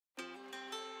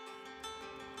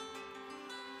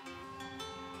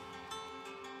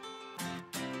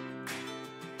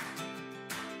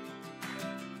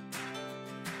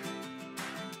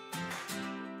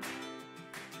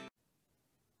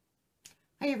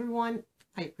Hi everyone,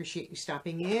 I appreciate you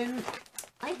stopping in.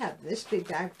 I have this big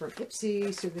bag from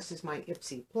Ipsy, so this is my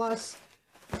Ipsy Plus.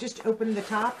 Just opened the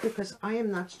top because I am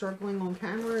not struggling on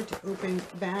camera to open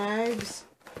bags.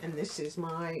 And this is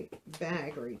my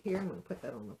bag right here. I'm going to put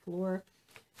that on the floor.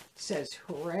 It says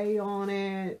hooray on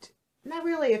it. Not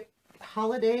really a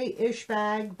holiday-ish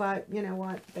bag, but you know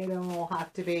what? They don't all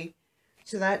have to be.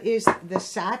 So that is the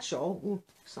satchel. Ooh,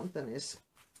 something is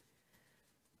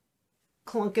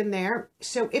clunking there.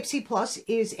 So Ipsy Plus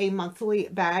is a monthly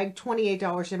bag,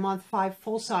 $28 a month, 5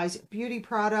 full-size beauty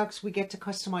products. We get to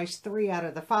customize 3 out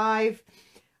of the 5.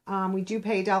 We do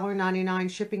pay $1.99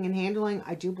 shipping and handling.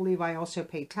 I do believe I also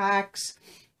pay tax.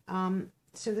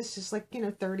 So this is like,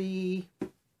 30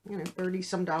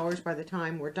 some dollars by the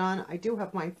time we're done. I do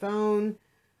have my phone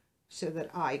so that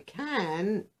I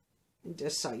can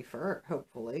decipher,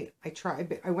 hopefully.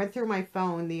 I went through my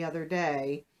phone the other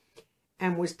day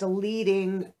and was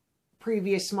deleting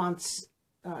previous month's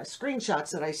screenshots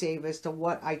that I save as to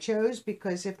what I chose,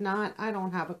 because if not, I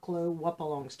don't have a clue what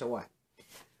belongs to what.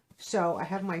 So I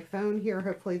have my phone here.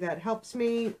 Hopefully that helps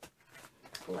me.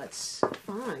 Let's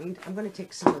find, I'm going to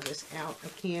take some of this out. I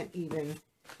can't even,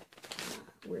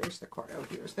 where's the card? Oh,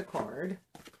 here's the card.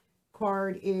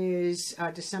 Card is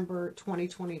December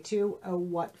 2022. Oh,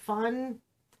 what fun.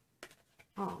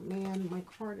 Oh man, my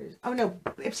card is, oh no,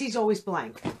 Ipsy's always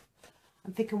blank.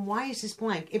 I'm thinking, why is this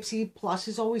blank? Ipsy Plus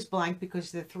is always blank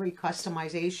because of the 3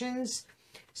 customizations.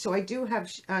 So I do have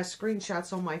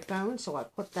screenshots on my phone, so I'll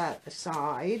put that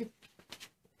aside.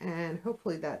 And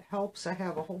hopefully that helps. I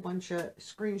have a whole bunch of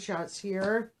screenshots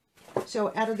here.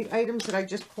 So out of the items that I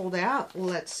just pulled out,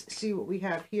 let's see what we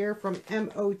have here from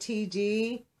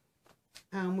MOTD.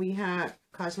 We have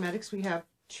Cosmetics. We have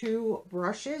 2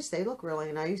 brushes. They look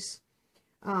really nice.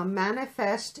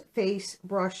 Manifest face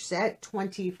brush set,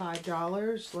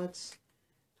 $25. Let's,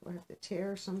 do I have to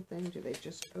tear something? Do they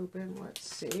just open? Let's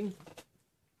see.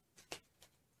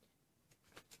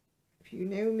 If you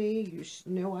know me, you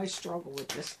know I struggle with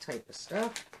this type of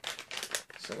stuff.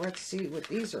 So let's see what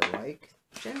these are like.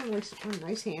 Generally, some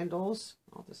nice handles.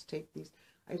 I'll just take these.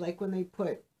 I like when they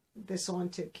put this on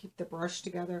to keep the brush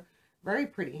together. Very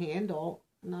pretty handle.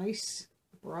 Nice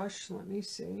brush. Let me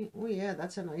see. Oh yeah,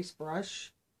 that's a nice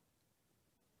brush.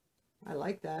 I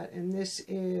like that. And this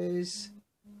is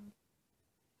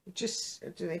just,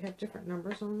 do they have different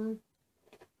numbers on them?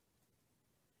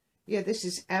 Yeah, this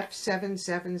is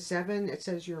F777. It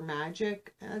says your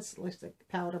magic. That's like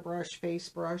powder brush, face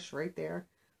brush right there.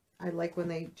 I like when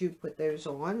they do put those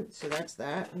on. So that's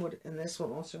that. And this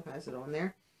one also has it on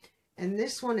there. And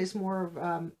this one is more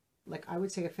of like, I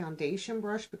would say a foundation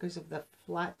brush because of the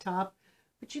flat top.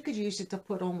 But you could use it to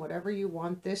put on whatever you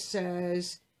want. This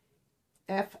says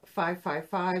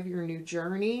F555, your new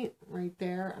journey, right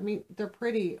there. I mean, they're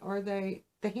pretty. Are they?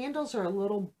 The handles are a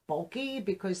little bulky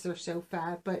because they're so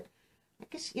fat, but I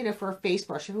guess, for a face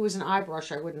brush, if it was an eye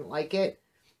brush, I wouldn't like it.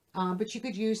 But you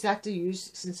could use that to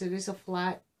use, since it is a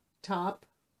flat top.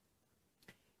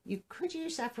 You could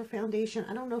use that for foundation.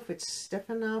 I don't know if it's stiff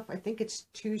enough. I think it's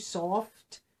too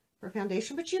soft for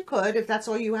foundation, but you could, if that's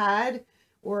all you had,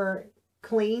 or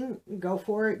clean, go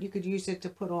for it. You could use it to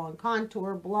put on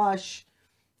contour, blush.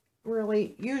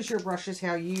 Really use your brushes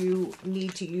how you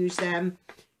need to use them.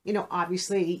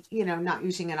 Obviously, not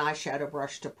using an eyeshadow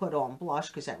brush to put on blush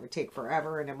because that would take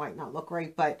forever and it might not look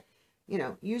right, but,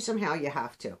 use them how you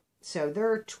have to. So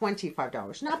they're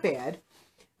 $25. Not bad.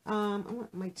 I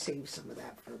might save some of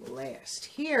that for the last.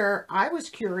 Here, I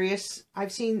was curious.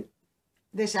 I've seen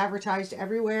this advertised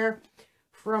everywhere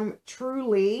from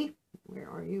Truly. Where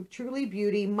are you? Truly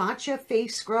Beauty Matcha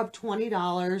Face Scrub,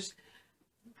 $20.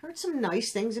 Heard some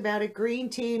nice things about it. Green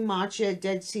tea, matcha,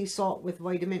 dead sea salt with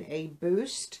vitamin A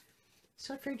boost.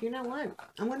 So I figured, you know what?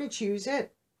 I'm going to choose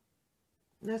it.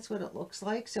 That's what it looks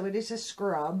like. So it is a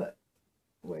scrub,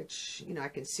 which, I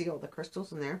can see all the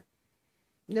crystals in there.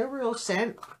 No real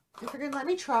scent. I figured, let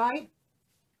me try.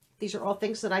 These are all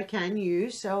things that I can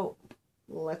use. So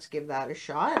let's give that a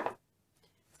shot.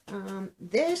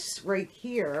 This right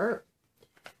here,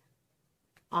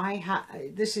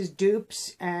 this is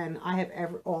dupes, and I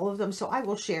have all of them, so I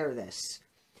will share this.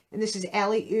 And this is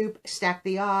Alley Oop, Stack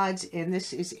the Odds, and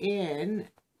this is in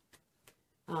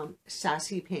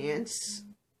Sassy Pants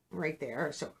right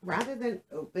there. So rather than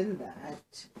open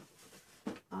that,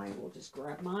 I will just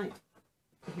grab mine.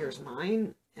 Here's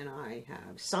mine, and I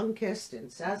have Sunkissed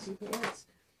and Sassy Pants.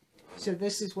 So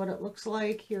this is what it looks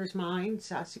like. Here's mine,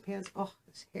 Sassy Pants. Oh,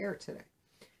 this hair today.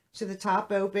 So the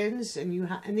top opens, and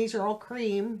and these are all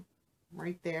cream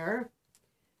right there.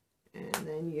 And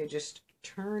then you just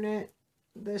turn it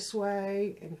this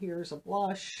way, and here's a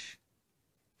blush.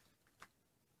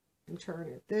 And turn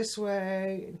it this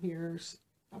way, and here's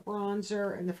a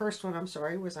bronzer. And the first one, I'm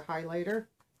sorry, was a highlighter.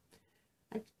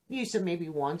 I used it maybe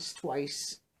once,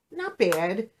 twice. Not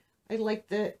bad. I like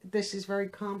this is very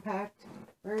compact,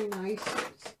 very nice.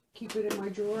 Just keep it in my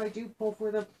drawer. I do pull for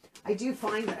them. I do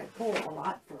find that I pull a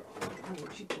lot for them. Oh,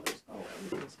 she pulls. Oh,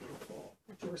 everything's going to fall.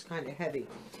 The drawer's kind of heavy.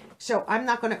 So I'm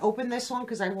not going to open this one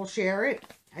because I will share it.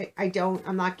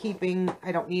 I'm not keeping,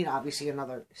 I don't need obviously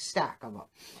another stack of them.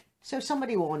 So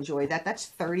somebody will enjoy that.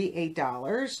 That's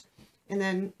 $38. And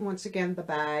then once again, the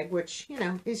bag, which, you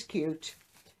know, is cute.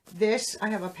 This, I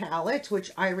have a palette, which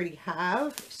I already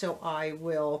have. So I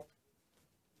will,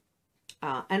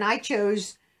 and I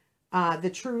chose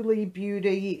the Truly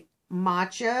Beauty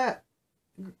Matcha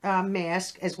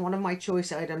mask as one of my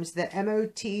choice items. The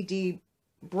MOTD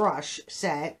brush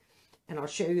set. And I'll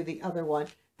show you the other one.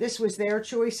 This was their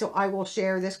choice, so I will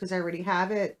share this because I already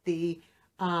have it. The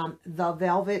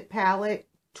Velvet palette,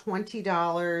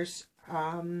 $20.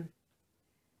 I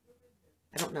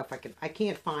don't know if I can, I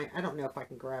don't know if I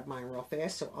can grab mine real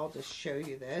fast, so I'll just show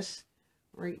you this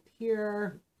right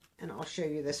here, and I'll show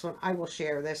you this one. I will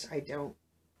share this. I don't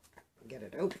get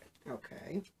it open.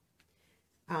 Okay.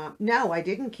 No, I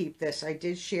didn't keep this. I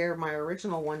did share my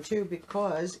original one too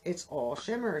because it's all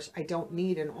shimmers. I don't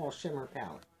need an all shimmer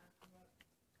palette.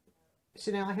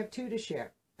 So now I have two to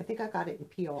share. I think I got it in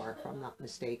PR if I'm not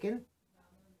mistaken.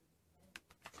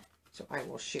 So I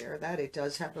will share that. It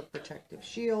does have a protective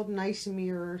shield, nice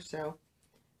mirror. So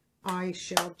I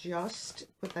shall just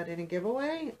put that in a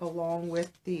giveaway along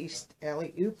with the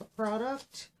Alley Oop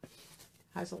product.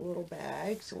 Has a little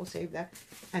bag, so we'll save that.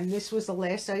 And this was the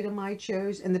last item I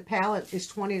chose. And the palette is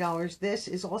 $20. This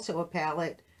is also a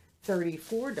palette,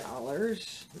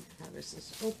 $34. How does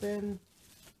this open?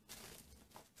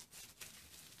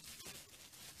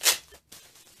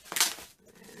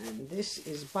 And this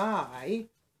is by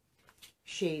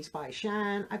Shades by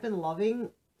Shan. I've been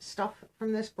loving stuff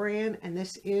from this brand. And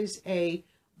this is a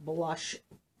blush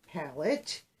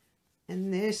palette.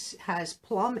 And this has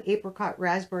plum, apricot,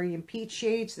 raspberry, and peach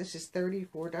shades. This is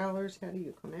 $34. How do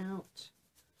you come out?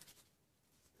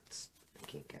 I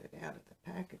can't get it out of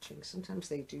the packaging. Sometimes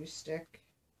they do stick.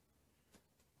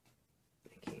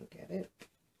 I can't get it.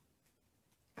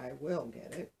 I will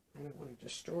get it. I don't want to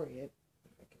destroy it.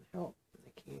 If I can help.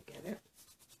 I can't get it.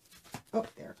 Oh,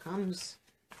 there it comes.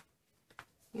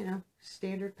 You know,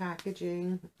 standard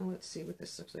packaging. Let's see what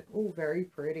this looks like. Oh, very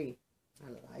pretty.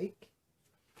 I like.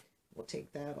 We'll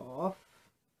take that off.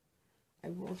 I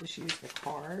will just use the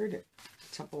card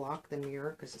to block the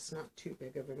mirror because it's not too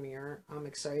big of a mirror. I'm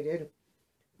excited.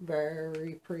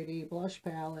 Very pretty blush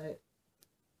palette.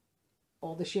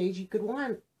 All the shades you could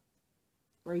want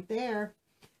right there.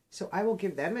 So I will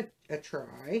give them a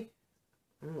try.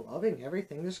 I'm loving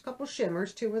everything. There's a couple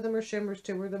shimmers. Two of them are shimmers,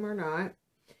 two of them are not.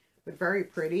 But very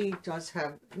pretty. Does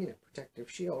have, you know, protective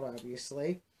shield,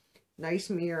 obviously. Nice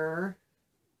mirror.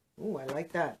 Oh, I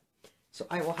like that. So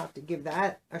I will have to give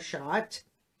that a shot.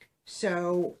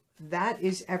 So that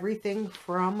is everything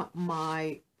from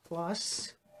my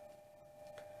plus.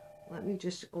 Let me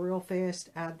just real fast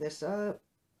add this up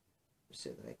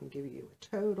so that I can give you a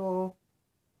total.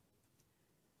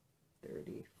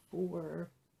 34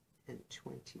 and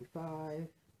 25.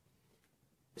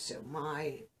 So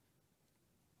my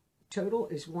total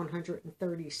is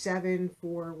 137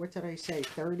 for, what did I say,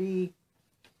 30.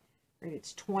 Right,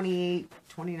 it's 28,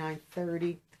 29,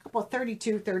 30, a couple of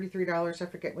 $32, $33. I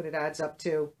forget what it adds up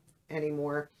to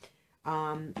anymore.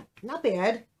 Not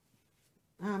bad.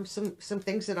 Some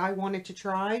things that I wanted to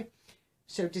try.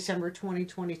 So December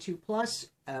 2022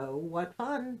 plus. Oh, what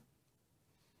fun.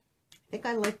 I think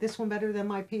I like this one better than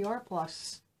my PR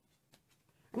plus.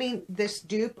 I mean, this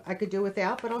dupe I could do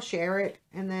without, but I'll share it.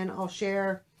 And then I'll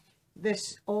share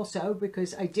this also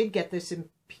because I did get this in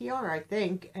PR, I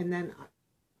think. And then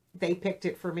they picked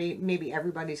it for me. Maybe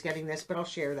everybody's getting this, but I'll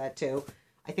share that too.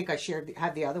 I think I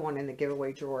had the other one in the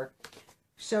giveaway drawer.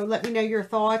 So let me know your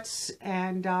thoughts.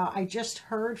 And I just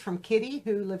heard from Kitty,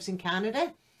 who lives in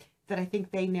Canada, that I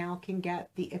think they now can get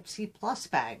the Ipsy Plus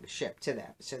bag shipped to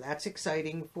them. So that's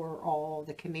exciting for all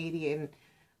the Canadian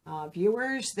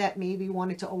viewers that maybe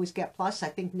wanted to always get Plus. I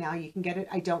think now you can get it.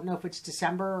 I don't know if it's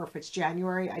December or if it's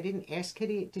January. I didn't ask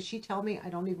Kitty. Did she tell me? I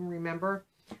don't even remember.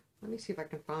 Let me see if I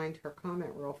can find her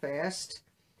comment real fast.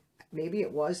 Maybe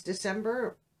it was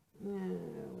December.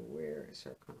 Where is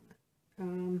her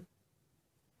comment?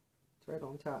 It's right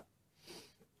on top.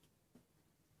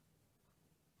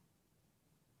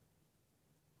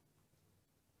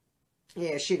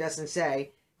 Yeah, she doesn't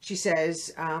say. She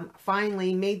says,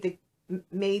 finally made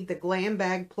the Glam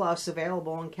Bag Plus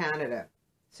available in Canada.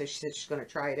 So she said she's going to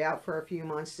try it out for a few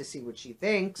months to see what she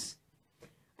thinks.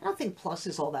 I don't think Plus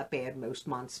is all that bad most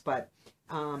months, but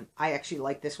I actually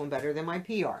like this one better than my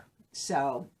PR.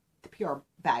 So the PR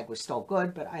bag was still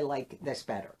good, but I like this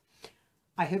better.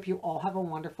 I hope you all have a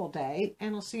wonderful day,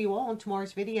 and I'll see you all in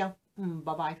tomorrow's video.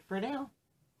 Bye-bye for now.